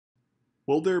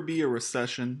Will there be a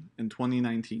recession in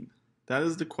 2019? That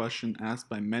is the question asked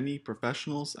by many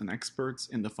professionals and experts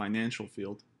in the financial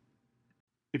field.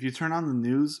 If you turn on the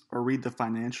news or read the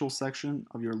financial section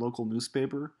of your local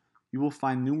newspaper, you will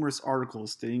find numerous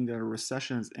articles stating that a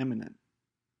recession is imminent.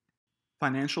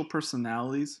 Financial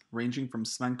personalities ranging from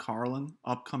Sven Carlin,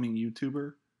 upcoming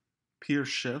YouTuber, Peter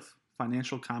Schiff,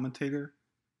 financial commentator,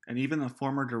 and even a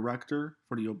former director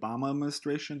for the Obama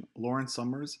administration, Lawrence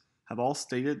Summers, have all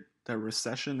stated that a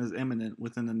recession is imminent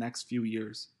within the next few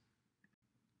years.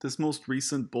 This most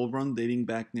recent bull run, dating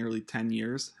back nearly 10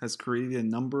 years, has created a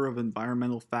number of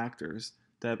environmental factors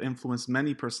that have influenced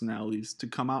many personalities to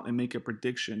come out and make a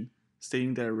prediction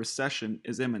stating that a recession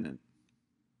is imminent.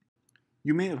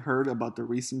 You may have heard about the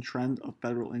recent trend of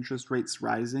federal interest rates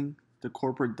rising, the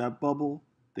corporate debt bubble,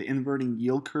 the inverting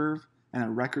yield curve, and a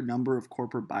record number of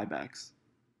corporate buybacks.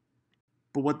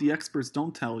 But what the experts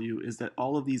don't tell you is that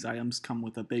all of these items come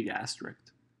with a big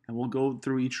asterisk, and we'll go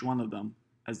through each one of them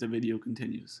as the video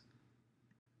continues.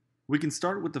 We can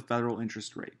start with the federal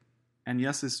interest rate. And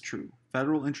yes, it's true,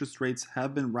 federal interest rates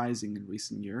have been rising in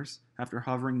recent years after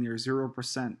hovering near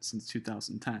 0% since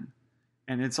 2010.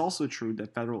 And it's also true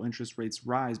that federal interest rates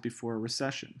rise before a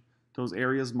recession. Those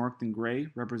areas marked in gray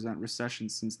represent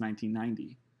recessions since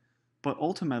 1990. But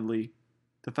ultimately,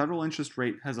 the federal interest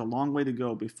rate has a long way to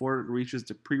go before it reaches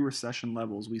the pre-recession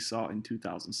levels we saw in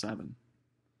 2007.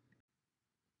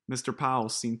 Mr. Powell,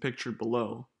 seen pictured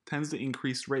below, tends to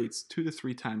increase rates 2 to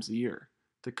 3 times a year.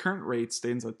 The current rate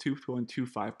stands at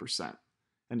 2.25%,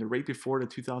 and the rate before the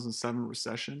 2007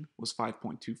 recession was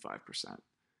 5.25%,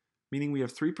 meaning we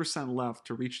have 3% left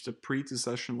to reach the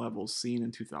pre-recession levels seen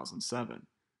in 2007.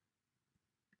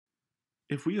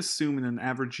 If we assume in an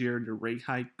average year the rate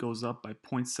hike goes up by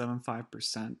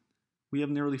 0.75%, we have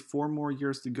nearly 4 more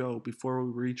years to go before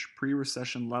we reach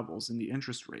pre-recession levels in the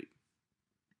interest rate.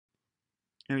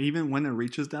 And even when it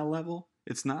reaches that level,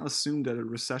 it's not assumed that a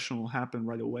recession will happen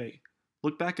right away.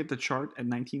 Look back at the chart at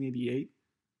 1988.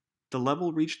 The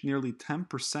level reached nearly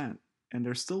 10%, and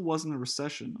there still wasn't a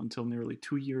recession until nearly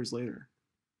 2 years later.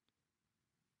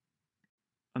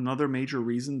 Another major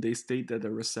reason they state that a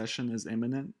recession is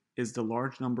imminent is the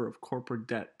large number of corporate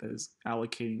debt that is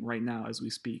allocating right now as we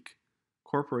speak.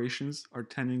 Corporations are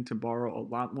tending to borrow a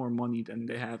lot more money than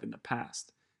they have in the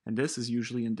past, and this is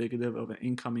usually indicative of an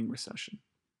incoming recession.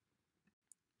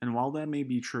 And while that may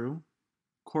be true,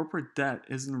 corporate debt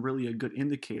isn't really a good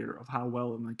indicator of how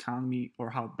well an economy or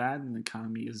how bad an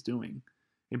economy is doing.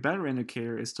 A better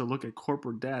indicator is to look at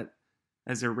corporate debt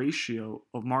as a ratio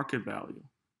of market value.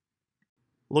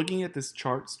 Looking at this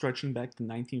chart stretching back to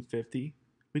 1950,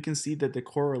 we can see that the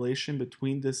correlation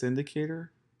between this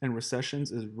indicator and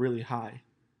recessions is really high.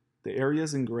 The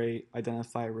areas in gray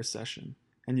identify a recession,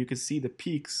 and you can see the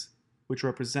peaks, which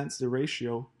represents the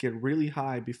ratio, get really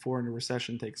high before a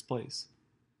recession takes place.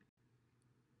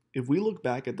 If we look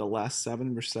back at the last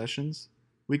 7 recessions,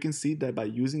 we can see that by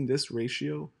using this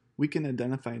ratio, we can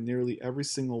identify nearly every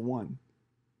single one.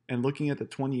 And looking at the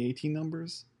 2018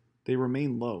 numbers, they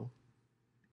remain low.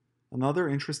 Another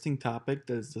interesting topic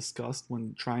that is discussed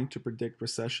when trying to predict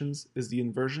recessions is the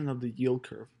inversion of the yield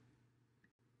curve.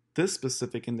 This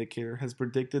specific indicator has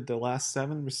predicted the last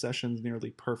 7 recessions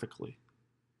nearly perfectly.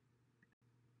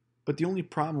 But the only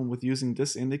problem with using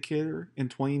this indicator in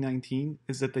 2019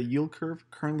 is that the yield curve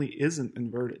currently isn't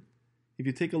inverted. If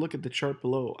you take a look at the chart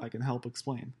below, I can help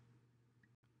explain.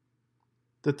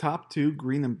 The top 2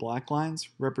 green and black lines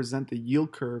represent the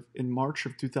yield curve in March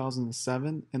of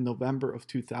 2007 and November of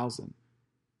 2000.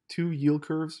 2 yield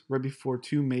curves right before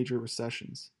 2 major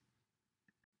recessions.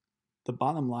 The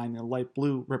bottom line in light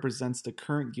blue represents the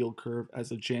current yield curve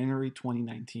as of January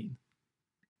 2019.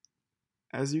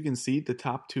 As you can see, the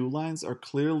top 2 lines are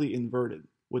clearly inverted,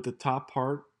 with the top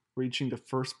part reaching the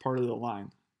first part of the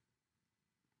line.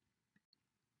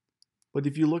 But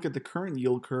if you look at the current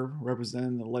yield curve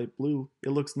represented in the light blue, it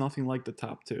looks nothing like the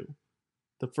top 2.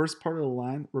 The first part of the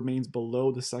line remains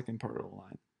below the second part of the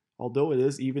line. Although it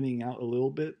is evening out a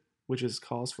little bit, which is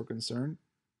cause for concern,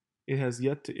 it has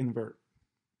yet to invert.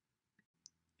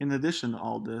 In addition to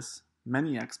all this,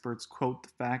 many experts quote the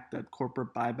fact that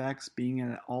corporate buybacks being at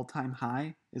an all-time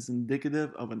high is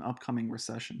indicative of an upcoming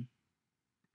recession.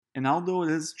 And although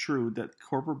it is true that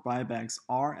corporate buybacks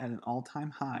are at an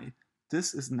all-time high,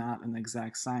 this is not an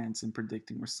exact science in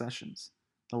predicting recessions.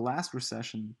 The last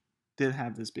recession did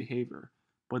have this behavior,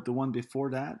 but the one before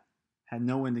that had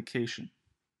no indication.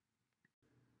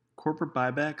 Corporate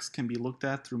buybacks can be looked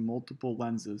at through multiple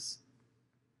lenses.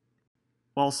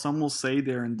 While some will say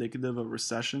they're indicative of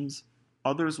recessions,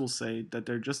 others will say that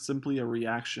they're just simply a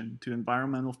reaction to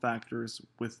environmental factors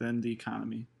within the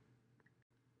economy.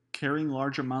 Carrying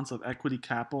large amounts of equity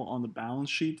capital on the balance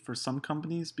sheet for some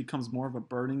companies becomes more of a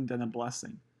burden than a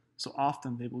blessing, so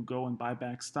often they will go and buy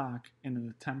back stock in an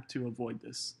attempt to avoid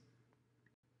this.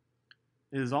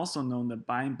 It is also known that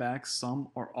buying back some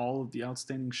or all of the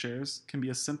outstanding shares can be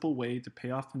a simple way to pay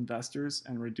off investors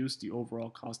and reduce the overall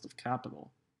cost of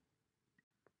capital.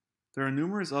 There are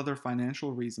numerous other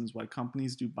financial reasons why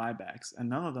companies do buybacks, and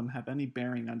none of them have any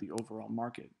bearing on the overall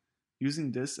market.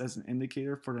 Using this as an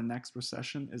indicator for the next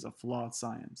recession is a flawed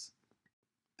science.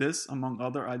 This, among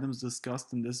other items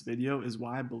discussed in this video, is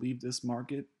why I believe this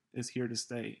market is here to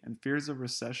stay, and fears of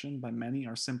recession by many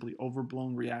are simply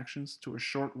overblown reactions to a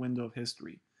short window of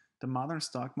history. The modern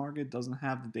stock market doesn't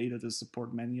have the data to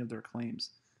support many of their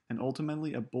claims, and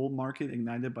ultimately a bull market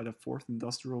ignited by the fourth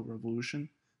industrial revolution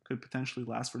could potentially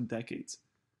last for decades.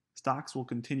 Stocks will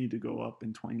continue to go up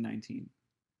in 2019.